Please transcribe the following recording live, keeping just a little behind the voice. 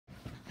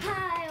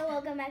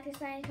welcome back to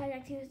Science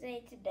Project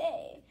Tuesday.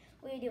 Today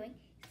we're doing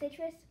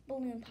citrus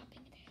balloon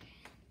popping.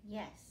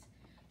 Yes.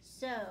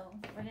 So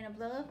we're going to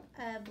blow up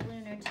a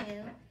balloon or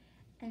two,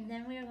 and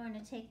then we're going to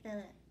take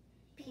the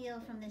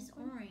peel from this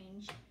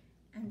orange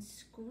and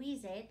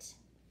squeeze it,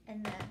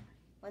 and the,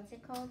 what's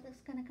it called that's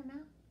going to come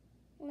out?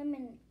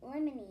 Limonene.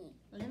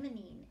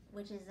 Limonene,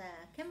 which is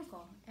a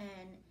chemical,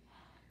 and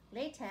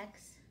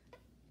latex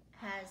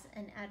has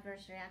an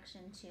adverse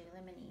reaction to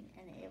limonene,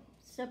 and it's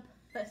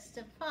supposed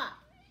to pop.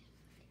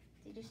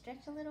 Did you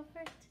stretch a little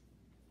first?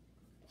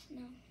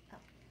 No.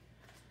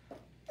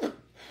 Oh.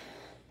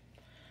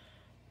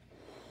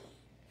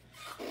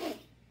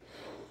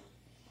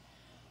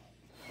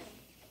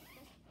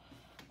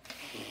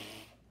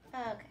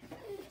 Okay.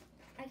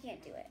 I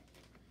can't do it.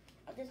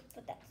 I'll just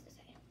put that to the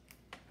side.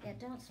 Yeah,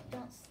 don't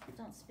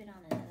spit on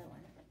another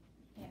one.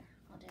 Here,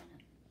 I'll do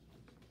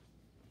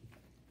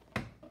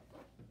it.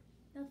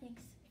 No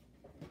thanks.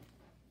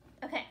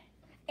 Okay.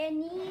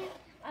 And these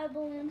are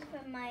balloons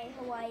from my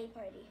Hawaii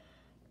party.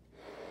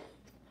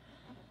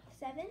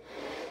 7? Okay.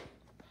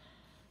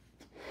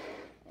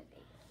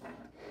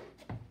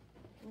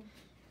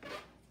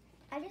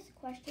 I just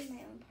questioned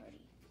my own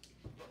party.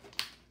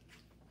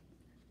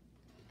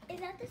 Is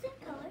that the same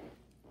color?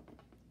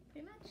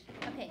 Pretty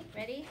much. Okay,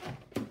 ready?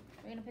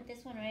 We're gonna put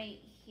this one right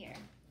here.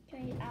 Can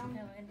I,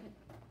 No,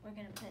 we're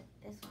gonna put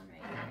this one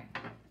right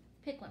here.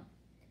 Pick one.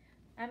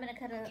 I'm gonna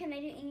cut a. Can I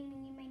do any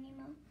my name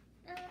on?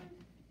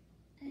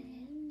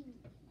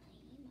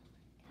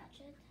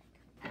 Gotcha.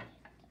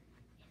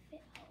 If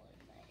it always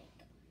let it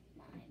go,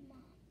 my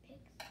mom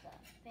picks the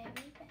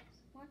very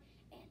best one,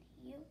 and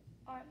you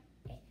are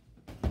it.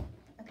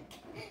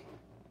 Okay.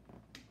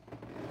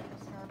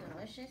 Smell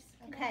delicious.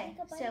 Can I Okay.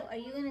 take a bite? So, are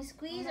you gonna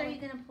squeeze or are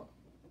you gonna pull?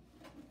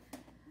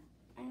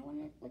 I want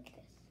to lick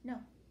this. No,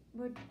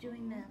 we're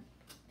doing the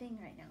thing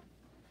right now.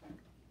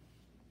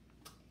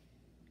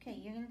 Okay,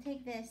 you're gonna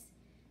take this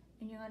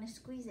and you're gonna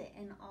squeeze it,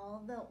 and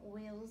all the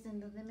oils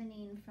and the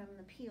limonene from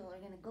the peel are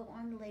gonna go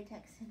on the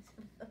latex and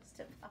supposed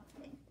to pop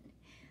in.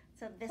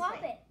 So this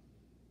Pop way. it.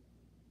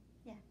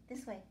 Yeah,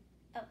 this way.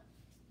 Oh.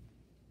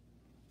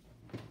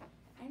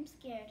 I'm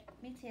scared.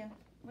 Me too.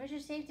 Where's your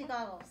safety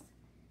goggles?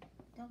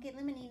 Don't get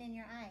limonene in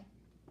your eye.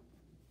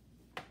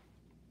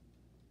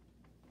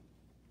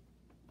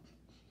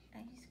 Are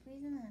you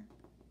squeezing the...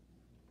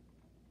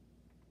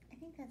 I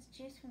think that's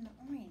juice from the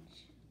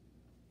orange.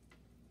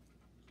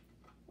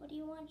 What do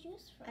you want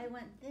juice from? I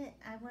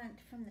want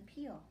from the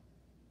peel.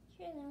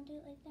 Sure, then I'll do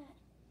it like that.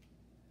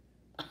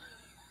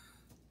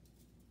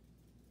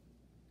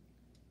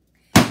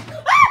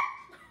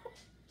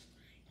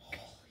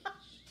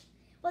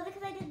 Was it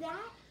because I did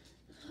that?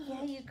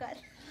 Yeah, you got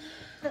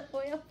the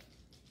oil.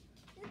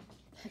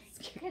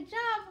 Good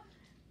job.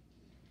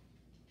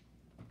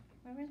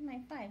 Where's my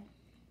 5?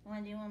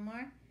 Want to do one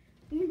more?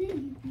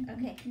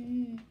 Okay.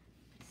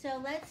 So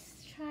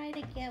let's try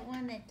to get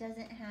one that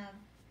doesn't have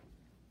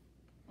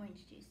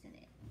orange juice in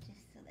it,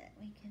 just so that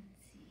we can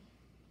see.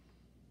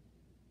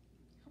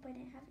 Hope I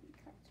didn't have any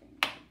cuts or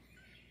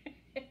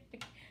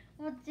anything.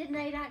 Well, didn't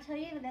I not tell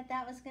you that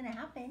that was going to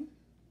happen?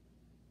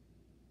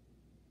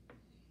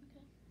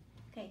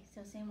 Okay,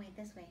 so same way,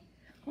 this way.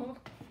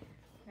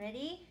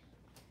 Ready?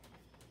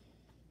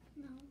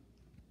 No.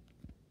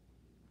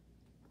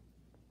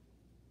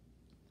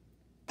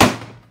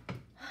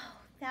 Oh,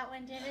 that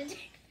one didn't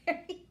take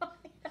very long.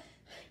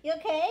 You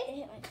okay? It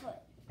hit my foot.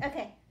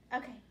 Okay,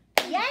 okay.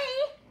 Yay!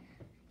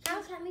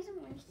 Alice, have me some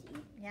orange tea.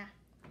 Yeah.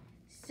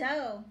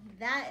 So,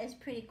 that is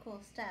pretty cool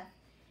stuff.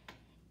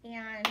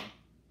 And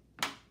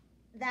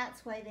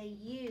that's why they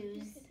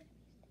use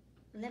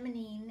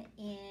limonene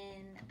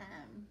in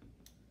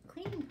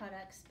cleaning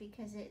products,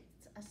 because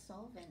it's a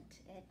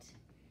solvent.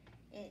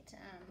 It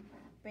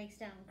breaks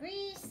down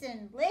grease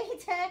and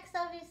latex,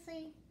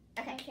 obviously.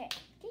 Okay. Okay.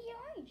 Get your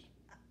orange.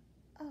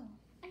 Oh,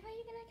 I thought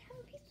you were going to have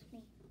a piece with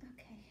me.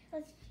 okay.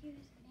 Let's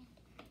cheers.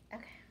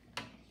 Okay.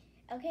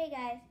 Okay,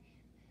 guys.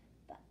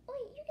 But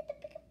wait, you get the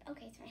pick up.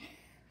 Okay, it's fine.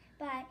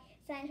 Bye.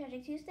 Science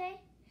Project Tuesday.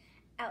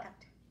 Out.